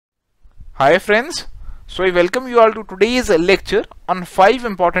Hi friends, so I welcome you all to today's lecture on 5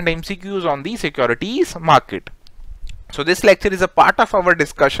 important MCQs on the securities market. So this lecture is a part of our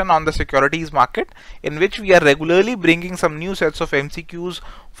discussion on the securities market, in which we are regularly bringing some new sets of MCQs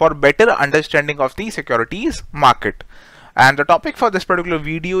for better understanding of the securities market. And the topic for this particular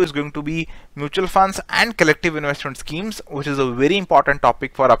video is going to be mutual funds and collective investment schemes, which is a very important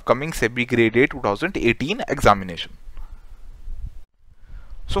topic for upcoming SEBI Grade A 2018 examination.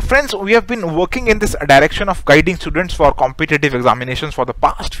 So friends, we have been working in this direction of guiding students for competitive examinations for the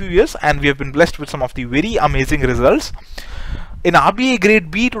past few years, and we have been blessed with some of the very amazing results. In RBI Grade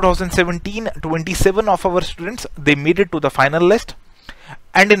B 2017, 27 of our students, they made it to the final list.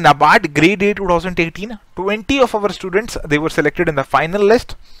 And in NABARD Grade A 2018, 20 of our students, they were selected in the final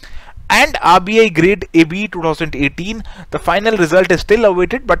list. And RBI Grade AB 2018, the final result is still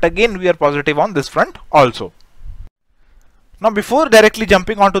awaited, but again we are positive on this front also. Now before directly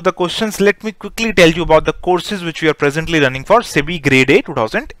jumping onto the questions, let me quickly tell you about the courses which we are presently running for SEBI Grade A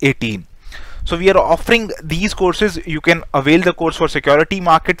 2018. So we are offering these courses. You can avail the course for Security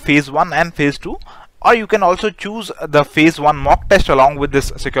Market Phase 1 and Phase 2, or you can also choose the Phase 1 mock test along with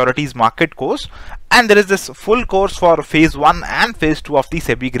this Securities Market course. And there is this full course for Phase 1 and Phase 2 of the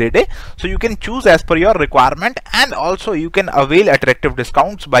SEBI Grade A. So you can choose as per your requirement, and also you can avail attractive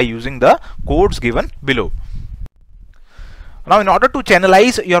discounts by using the codes given below. Now, in order to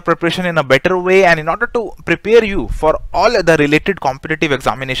channelize your preparation in a better way, and in order to prepare you for all the related competitive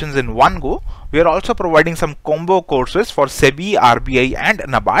examinations in one go, we are also providing some combo courses for SEBI, RBI and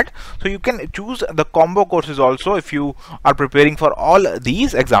NABARD. So you can choose the combo courses also if you are preparing for all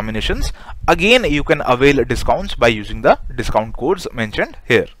these examinations. Again, you can avail discounts by using the discount codes mentioned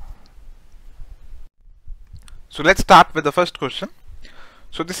here. So let's start with the first question.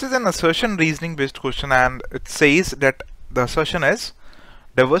 So this is an assertion reasoning based question, and it says that the assertion is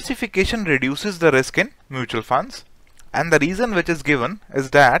diversification reduces the risk in mutual funds, and the reason which is given is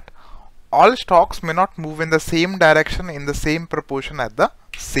that all stocks may not move in the same direction in the same proportion at the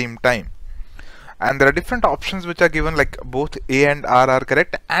same time. And there are different options which are given, like both A and R are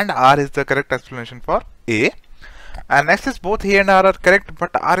correct, and R is the correct explanation for A. And next is both A and R are correct,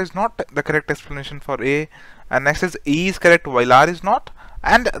 but R is not the correct explanation for A. And next is E is correct while R is not.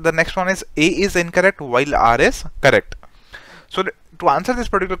 And the next one is A is incorrect while R is correct. So to answer this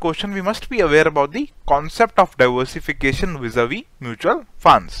particular question, we must be aware about the concept of diversification vis-a-vis mutual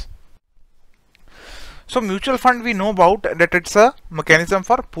funds. So mutual fund, we know about that it's a mechanism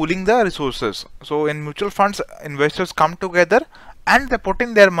for pooling the resources. So in mutual funds, investors come together and they put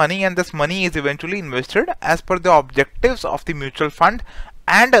in their money, and this money is eventually invested as per the objectives of the mutual fund,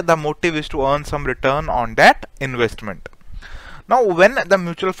 and the motive is to earn some return on that investment. Now, when the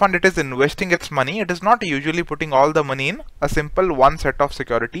mutual fund it is investing its money, it is not usually putting all the money in a simple one set of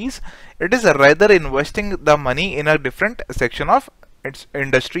securities. It is rather investing the money in a different section of its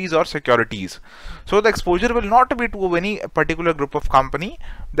industries or securities. So the exposure will not be to any particular group of company.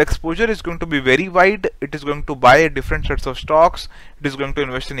 The exposure is going to be very wide. It is going to buy different sets of stocks. It is going to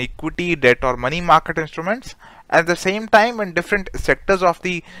invest in equity, debt or money market instruments. At the same time, in different sectors of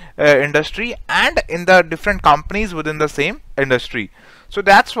the industry and in the different companies within the same industry. So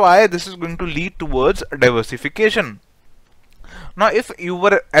that's why this is going to lead towards diversification. Now, if you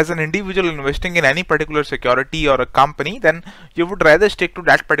were as an individual investing in any particular security or a company, then you would rather stick to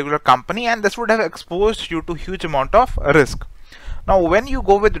that particular company, and this would have exposed you to huge amount of risk. Now, when you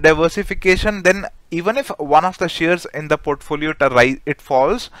go with diversification, then even if one of the shares in the portfolio it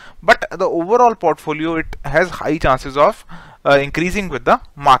falls, but the overall portfolio it has high chances of increasing with the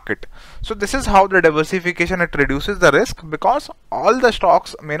market. So this is how the diversification it reduces the risk, because all the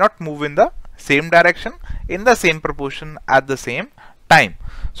stocks may not move in the same direction in the same proportion at the same time.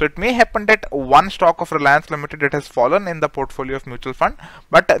 So it may happen that one stock of Reliance Limited it has fallen in the portfolio of mutual fund,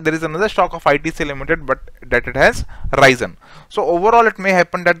 but there is another stock of ITC Limited but that it has risen. So overall it may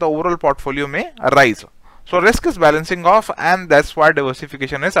happen that the overall portfolio may rise. So risk is balancing off, and that's why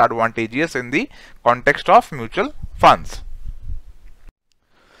diversification is advantageous in the context of mutual funds.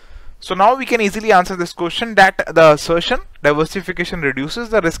 So now we can easily answer this question that the assertion diversification reduces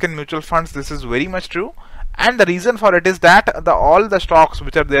the risk in mutual funds, this is very much true. And the reason for it is that all the stocks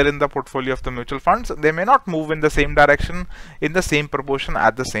which are there in the portfolio of the mutual funds, they may not move in the same direction in the same proportion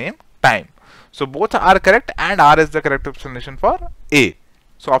at the same time. So both are correct, and R is the correct explanation for A.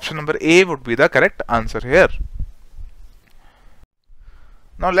 So option number A would be the correct answer here.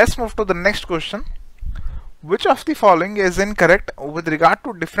 Now let's move to the next question. Which of the following is incorrect with regard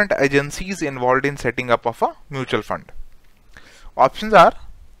to different agencies involved in setting up of a mutual fund? Options are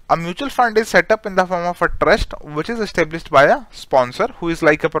A mutual fund is set up in the form of a trust which is established by a sponsor who is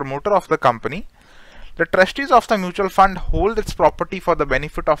like a promoter of the company. The trustees of the mutual fund hold its property for the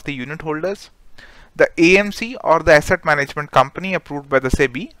benefit of the unit holders. The AMC or the asset management company approved by the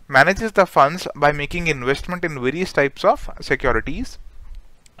SEBI manages the funds by making investment in various types of securities.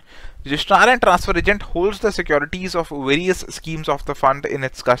 Registrar and transfer agent holds the securities of various schemes of the fund in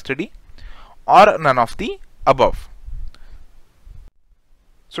its custody, or none of the above.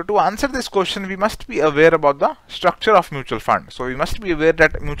 So to answer this question, we must be aware about the structure of mutual fund. So we must be aware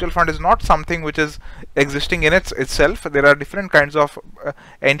that mutual fund is not something which is existing in itself. There are different kinds of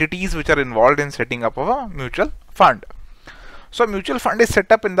entities which are involved in setting up of a mutual fund. So mutual fund is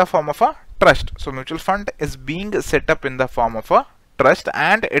set up in the form of a trust. So mutual fund is being set up in the form of a trust,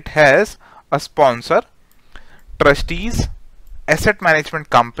 and it has a sponsor, trustees, asset management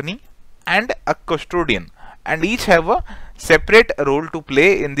company, and a custodian, and each have a separate role to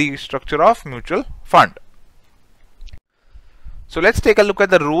play in the structure of mutual fund. So let's take a look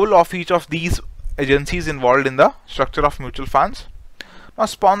at the role of each of these agencies involved in the structure of mutual funds. Now,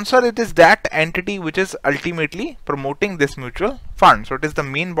 sponsor, it is that entity which is ultimately promoting this mutual fund. So it is the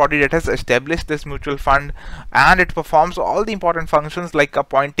main body that has established this mutual fund, and it performs all the important functions like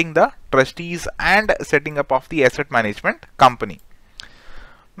appointing the trustees and setting up of the asset management company.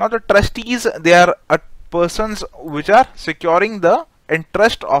 Now the trustees, they are persons which are securing the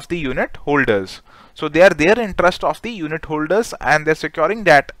interest of the unit holders. So they are there in interest of the unit holders, and they're securing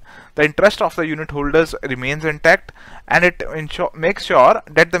that the interest of the unit holders remains intact, and it makes sure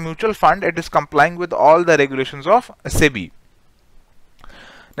that the mutual fund, it is complying with all the regulations of SEBI.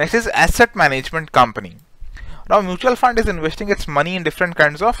 Next is asset management company. Now mutual fund is investing its money in different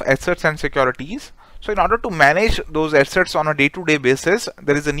kinds of assets and securities. So in order to manage those assets on a day-to-day basis,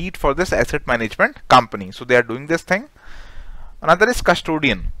 there is a need for this asset management company. So they are doing this thing. Another is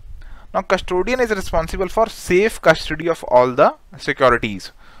custodian. Now custodian is responsible for safe custody of all the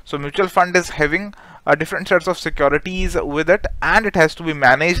securities. So mutual fund is having different sets of securities with it, and it has to be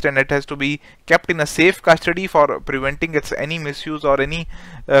managed, and it has to be kept in a safe custody for preventing its any misuse or any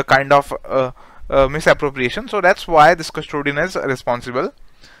kind of misappropriation. So that's why this custodian is responsible.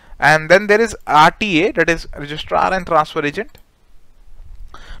 And then there is RTA, that is registrar and transfer agent.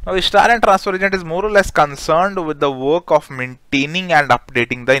 Now registrar and transfer agent is more or less concerned with the work of maintaining and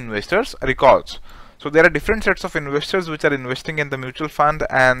updating the investors' records. So there are different sets of investors which are investing in the mutual fund,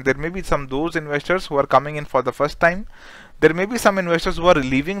 and there may be those investors who are coming in for the first time. There may be some investors who are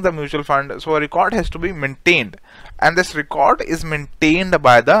leaving the mutual fund. So a record has to be maintained, and this record is maintained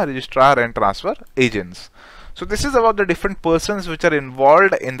by the registrar and transfer agents. So this is about the different persons which are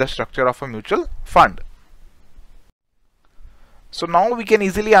involved in the structure of a mutual fund. So now we can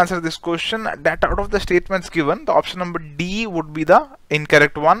easily answer this question, that out of the statements given, the option number D would be the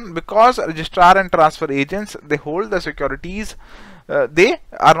incorrect one, because registrar and transfer agents, they hold the securities. They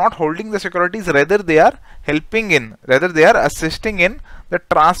are not holding the securities, rather they are assisting in the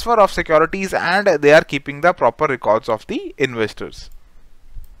transfer of securities, and they are keeping the proper records of the investors.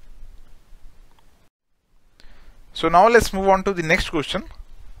 So now let's move on to the next question.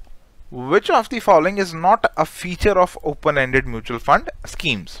 Which of the following is not a feature of open-ended mutual fund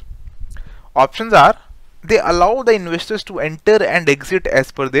schemes? Options are: they allow the investors to enter and exit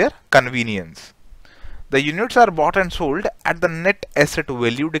as per their convenience. The units are bought and sold at the net asset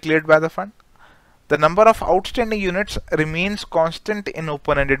value declared by the fund. The number of outstanding units remains constant in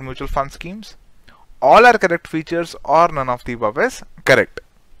open-ended mutual fund schemes. All are correct features, or none of the above is correct.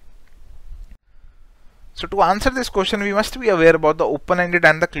 So to answer this question, we must be aware about the open-ended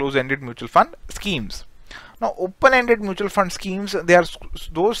and the close-ended mutual fund schemes. Now open-ended mutual fund schemes, they are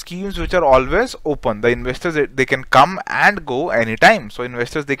those schemes which are always open. The investors, they can come and go anytime. So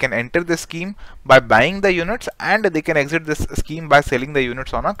investors, they can enter this scheme by buying the units, and they can exit this scheme by selling the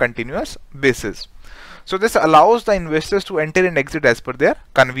units on a continuous basis. So this allows the investors to enter and exit as per their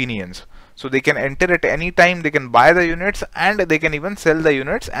convenience. So they can enter at any time, they can buy the units, and they can even sell the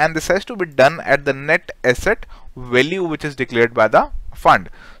units, and this has to be done at the net asset value which is declared by the fund.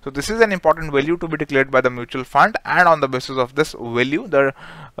 So this is an important value to be declared by the mutual fund, and on the basis of this value, the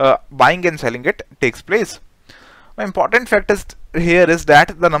buying and selling it takes place. An important fact here is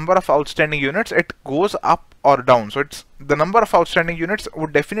that the number of outstanding units, it goes up or down. So the number of outstanding units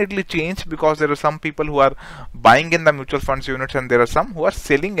would definitely change, because there are some people who are buying in the mutual funds units, and there are some who are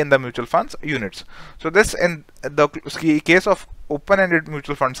selling in the mutual funds units. So this, in the case of open-ended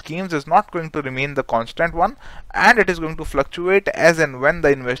mutual fund schemes, is not going to remain the constant one, and it is going to fluctuate as and when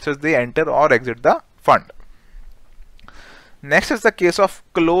the investors, they enter or exit the fund. Next is the case of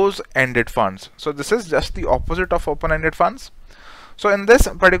close-ended funds. So this is just the opposite of open-ended funds. So in this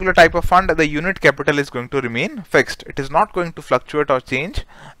particular type of fund, the unit capital is going to remain fixed. It is not going to fluctuate or change,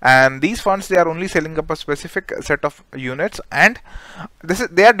 and these funds, they are only selling up a specific set of units, and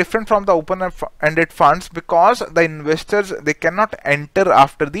they are different from the open-ended funds because the investors, they cannot enter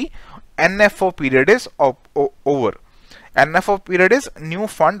after the NFO period is over. NFO period is new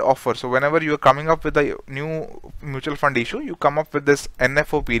fund offer. So whenever you are coming up with a new mutual fund issue, you come up with this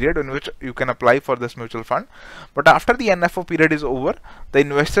NFO period in which you can apply for this mutual fund. But after the NFO period is over, the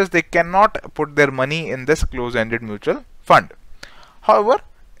investors, they cannot put their money in this close-ended mutual fund. However,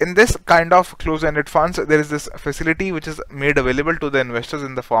 in this kind of close-ended funds, there is this facility which is made available to the investors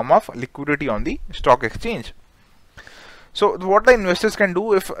in the form of liquidity on the stock exchange. So what the investors can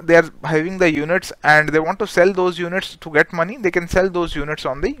do, if they are having the units and they want to sell those units to get money, they can sell those units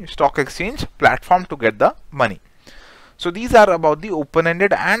on the stock exchange platform to get the money. So these are about the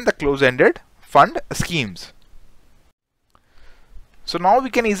open-ended and the close-ended fund schemes. So now we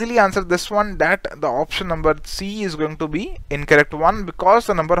can easily answer this one, that the option number C is going to be incorrect one, because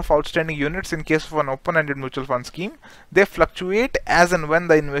the number of outstanding units in case of an open-ended mutual fund scheme, they fluctuate as and when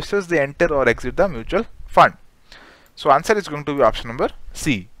the investors, they enter or exit the mutual fund. So answer is going to be option number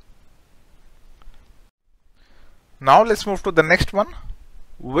C. Now let's move to the next one.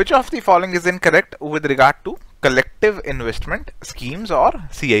 Which of the following is incorrect with regard to collective investment schemes or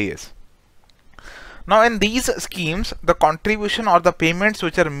CIS? Now in these schemes, the contribution or the payments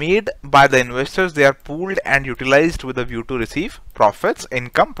which are made by the investors, they are pooled and utilized with a view to receive profits,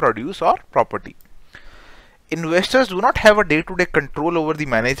 income, produce or property. Investors do not have a day-to-day control over the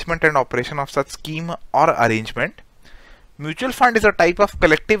management and operation of such scheme or arrangement. Mutual fund is a type of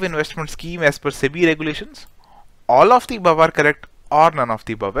collective investment scheme as per SEBI regulations. All of the above are correct or none of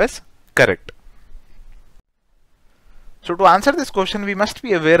the above is correct. So to answer this question, we must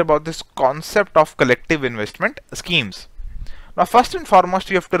be aware about this concept of collective investment schemes. Now first and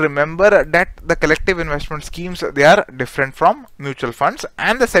foremost, you have to remember that the collective investment schemes, they are different from mutual funds,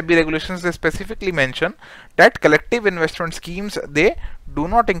 and the SEBI regulations, they specifically mention that collective investment schemes, they do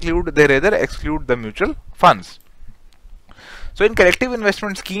not include, they rather exclude the mutual funds. So in collective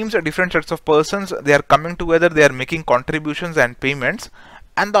investment schemes, different sets of persons, they are coming together, they are making contributions and payments,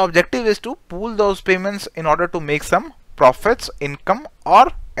 and the objective is to pool those payments in order to make some profits, income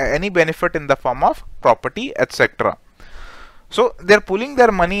or any benefit in the form of property, etc. So they are pooling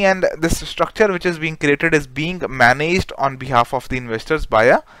their money, and this structure which is being created is being managed on behalf of the investors by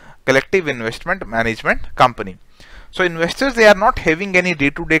a collective investment management company. So investors, they are not having any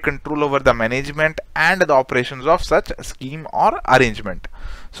day-to-day control over the management and the operations of such scheme or arrangement.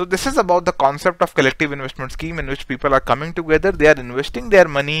 So this is about the concept of collective investment scheme, in which people are coming together, they are investing their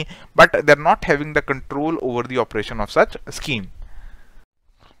money, but they are not having the control over the operation of such scheme.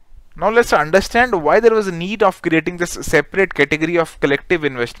 Now let's understand why there was a need of creating this separate category of collective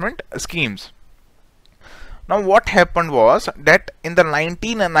investment schemes. Now what happened was that in the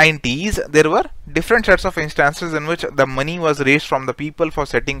 1990s, there were different sets of instances in which the money was raised from the people for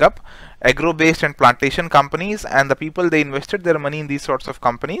setting up agro-based and plantation companies, and the people, they invested their money in these sorts of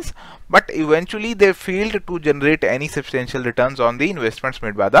companies, but eventually they failed to generate any substantial returns on the investments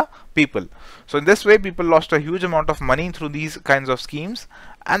made by the people. So in this way, people lost a huge amount of money through these kinds of schemes,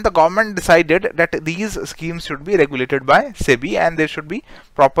 and the government decided that these schemes should be regulated by SEBI, and they should be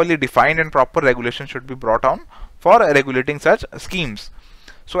properly defined and proper regulation should be brought on for regulating such schemes.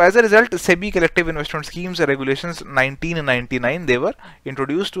 So as a result, SEBI Collective Investment Schemes Regulations 1999, they were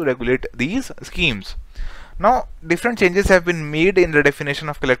introduced to regulate these schemes. Now different changes have been made in the definition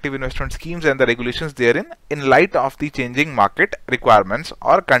of collective investment schemes and the regulations therein in light of the changing market requirements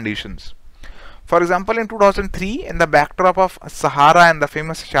or conditions. For example, in 2003, in the backdrop of Sahara and the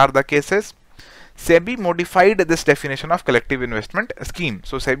famous Sharda cases, SEBI modified this definition of collective investment scheme.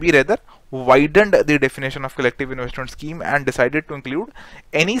 So SEBI rather widened the definition of collective investment scheme and decided to include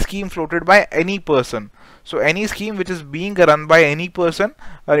any scheme floated by any person. So any scheme which is being run by any person,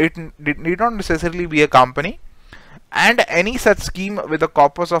 it need not necessarily be a company, and any such scheme with a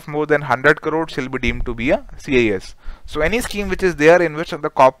corpus of more than 100 crores shall be deemed to be a CIS. So any scheme which is there in which the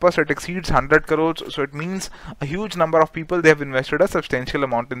corpus, it exceeds 100 crores, so it means a huge number of people, they have invested a substantial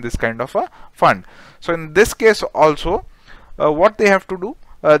amount in this kind of a fund. So in this case also, what they have to do,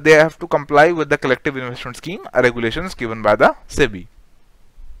 they have to comply with the collective investment scheme regulations given by the SEBI.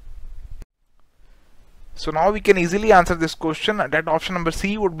 So now we can easily answer this question, that option number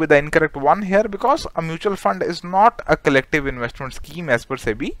C would be the incorrect one here, because a mutual fund is not a collective investment scheme as per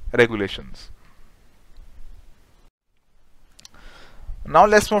SEBI regulations. Now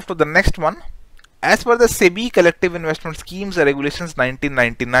let's move to the next one. As per the SEBI Collective Investment Schemes Regulations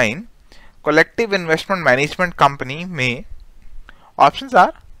 1999, collective investment management company may Options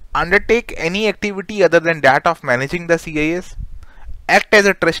are undertake any activity other than that of managing the CIS, act as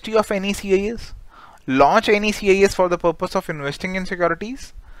a trustee of any CIS, launch any CIS for the purpose of investing in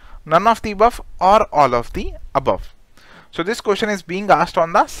securities, none of the above, or all of the above. So this question is being asked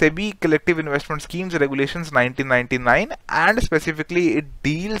on the SEBI Collective Investment Schemes Regulations 1999, and specifically it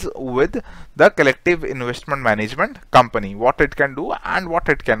deals with the collective investment management company, what it can do and what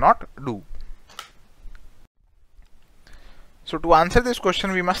it cannot do. So to answer this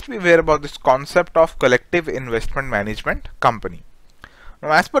question, we must be aware about this concept of collective investment management company.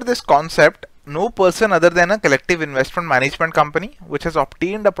 Now, as per this concept, no person other than a collective investment management company which has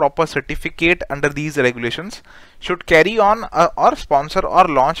obtained a proper certificate under these regulations should carry on or sponsor or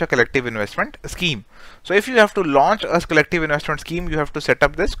launch a collective investment scheme. So if you have to launch a collective investment scheme, you have to set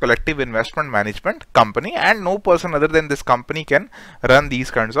up this collective investment management company, and no person other than this company can run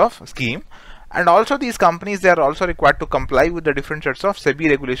these kinds of scheme. And also these companies, they are also required to comply with the different sets of SEBI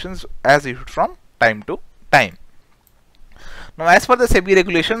regulations as issued from time to time. Now, as per the SEBI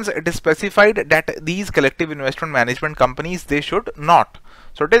regulations, it is specified that these collective investment management companies, they should not.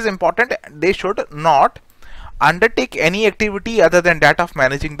 So it is important, they should not undertake any activity other than that of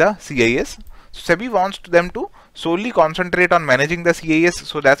managing the CIS. So SEBI wants them to solely concentrate on managing the CIS.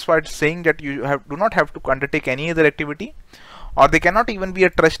 So that's why it's saying that you do not have to undertake any other activity, or they cannot even be a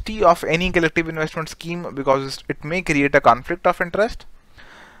trustee of any collective investment scheme because it may create a conflict of interest.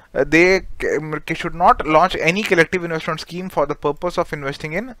 They should not launch any collective investment scheme for the purpose of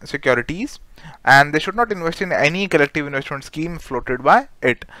investing in securities, and they should not invest in any collective investment scheme floated by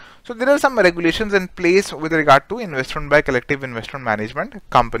it. So there are some regulations in place with regard to investment by collective investment management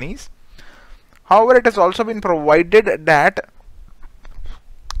companies. However, it has also been provided that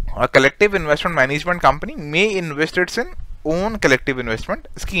a collective investment management company may invest its own collective investment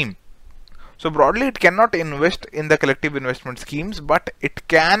scheme. So broadly, it cannot invest in the collective investment schemes, but it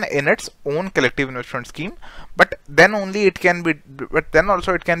can in its own collective investment scheme. But then only it can be. But then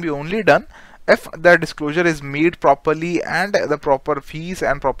also it can be only done if the disclosure is made properly and the proper fees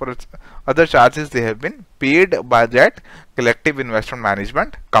and proper other charges they have been paid by that collective investment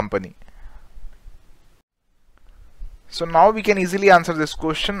management company. So now we can easily answer this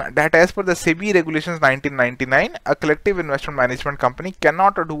question that as per the SEBI regulations 1999, a collective investment management company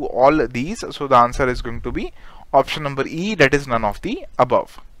cannot do all these. So the answer is going to be option number E, that is none of the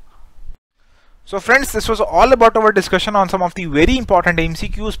above. So friends, this was all about our discussion on some of the very important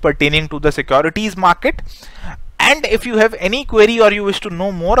MCQs pertaining to the securities market. And if you have any query or you wish to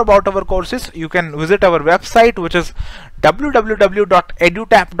know more about our courses, you can visit our website, which is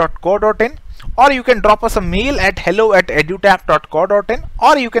www.edutap.co.in. or you can drop us a mail at hello@edutap.co.in,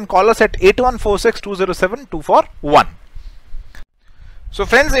 or you can call us at 8146207241. So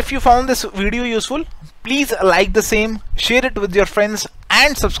friends, if you found this video useful, please like the same, share it with your friends,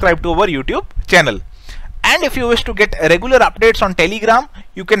 and subscribe to our YouTube channel. And if you wish to get regular updates on Telegram,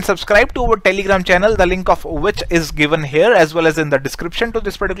 you can subscribe to our Telegram channel, the link of which is given here as well as in the description to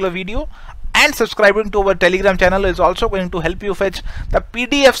this particular video. And subscribing to our Telegram channel is also going to help you fetch the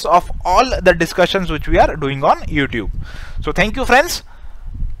PDFs of all the discussions which we are doing on YouTube. So thank you friends.